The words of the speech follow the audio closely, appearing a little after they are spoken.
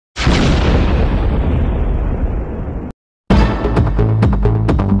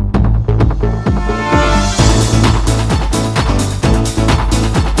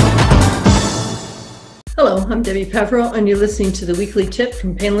I'm Debi Peverill, and you're listening to the weekly tip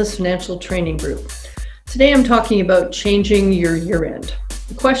from Painless Financial Training Group. Today I'm talking about changing your year-end.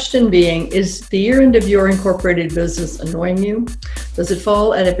 The question being, is the year-end of your incorporated business annoying you? Does it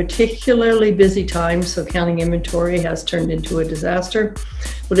fall at a particularly busy time so counting inventory has turned into a disaster?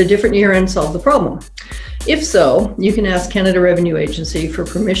 Would a different year-end solve the problem? If so, you can ask Canada Revenue Agency for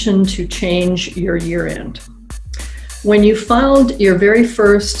permission to change your year-end. When you filed your very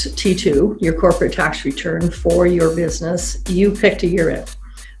first T2, your corporate tax return for your business, you picked a year-end.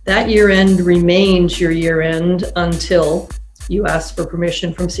 That year-end remains your year-end until you ask for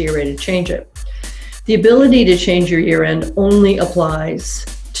permission from CRA to change it. The ability to change your year-end only applies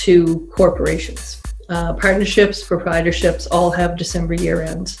to corporations. Partnerships, proprietorships all have December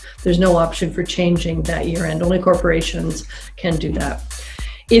year-ends. There's no option for changing that year-end. Only corporations can do that.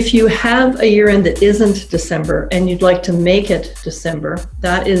 If you have a year-end that isn't December and you'd like to make it December,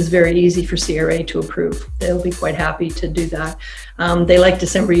 that is very easy for CRA to approve. They'll be quite happy to do that. They like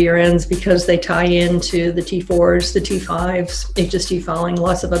December year-ends because they tie into the T4s, the T5s, HST filing,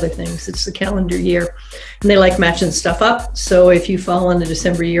 lots of other things. It's the calendar year, and they like matching stuff up. So if you fall on the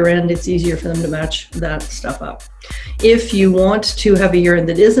December year-end, it's easier for them to match that stuff up. If you want to have a year-end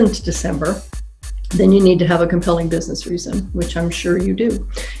that isn't December, then you need to have a compelling business reason, which I'm sure you do.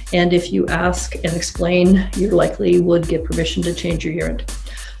 And if you ask and explain, you likely would get permission to change your year-end.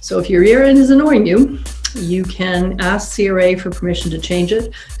 So if your year-end is annoying you, you can ask CRA for permission to change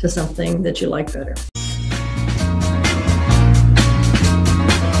it to something that you like better.